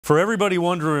For everybody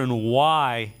wondering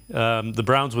why the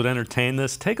Browns would entertain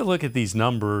this, take a look at these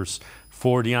numbers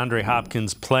for DeAndre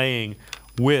Hopkins playing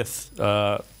with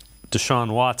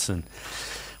Deshaun Watson.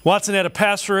 Watson had a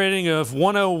passer rating of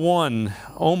 101,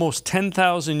 almost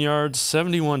 10,000 yards,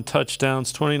 71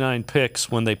 touchdowns, 29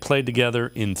 picks when they played together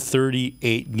in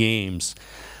 38 games.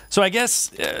 So I guess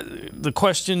the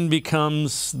question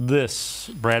becomes this,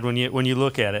 Brad, when you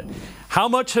look at it. How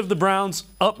much have the Browns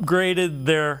upgraded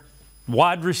their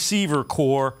wide receiver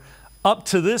core up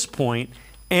to this point?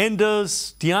 And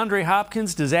does DeAndre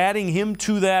Hopkins, does adding him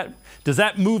to that, does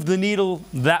that move the needle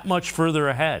that much further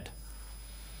ahead?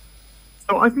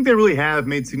 So I think they really have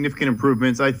made significant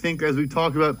improvements. I think, as we've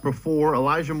talked about before,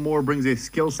 Elijah Moore brings a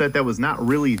skill set that was not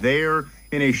really there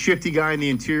in a shifty guy in the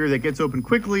interior that gets open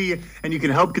quickly, and you can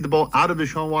help get the ball out of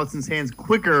Deshaun Watson's hands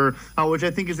quicker, which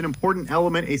I think is an important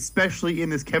element, especially in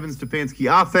this Kevin Stefanski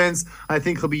offense. I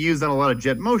think he'll be used on a lot of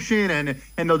jet motion,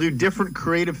 and they'll do different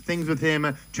creative things with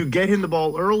him to get him the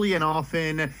ball early and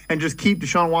often and just keep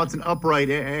Deshaun Watson upright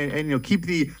and keep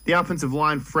the offensive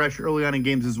line fresh early on in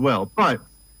games as well. But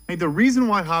the reason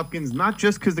why Hopkins, not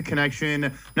just because the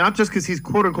connection, not just because he's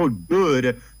quote-unquote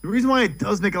good, the reason why it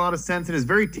does make a lot of sense and is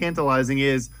very tantalizing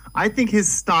is I think his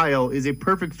style is a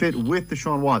perfect fit with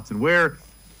Deshaun Watson, where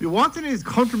Watson is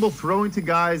comfortable throwing to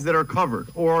guys that are covered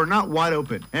or are not wide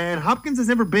open. And Hopkins has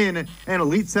never been an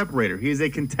elite separator. He is a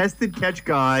contested catch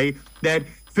guy that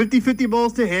 50-50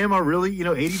 balls to him are really,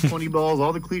 80-20 balls,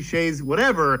 all the cliches,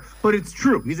 whatever. But it's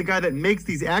true. He's a guy that makes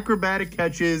these acrobatic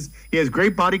catches. He has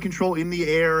great body control in the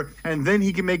air, and then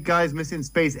he can make guys miss in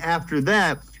space after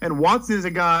that. And Watson is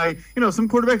a guy, some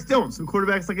quarterbacks don't. Some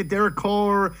quarterbacks like a Derek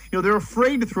Carr, they're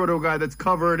afraid to throw to a guy that's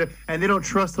covered, and they don't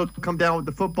trust he'll come down with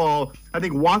the football. I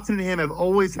think Watson and him have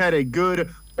always had a good,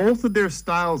 both of their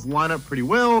styles line up pretty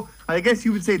well. I guess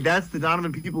you would say that's the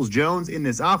Donovan Peoples-Jones in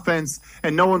this offense,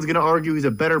 and no one's going to argue he's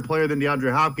a better player than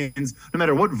DeAndre Hopkins, no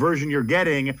matter what version you're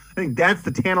getting. I think that's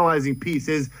the tantalizing piece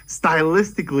is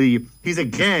stylistically, he's,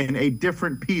 again, a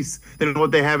different piece than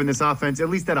what they have in this offense, at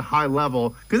least at a high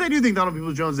level, because I do think Donovan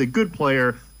Peoples-Jones is a good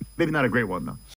player, maybe not a great one, though.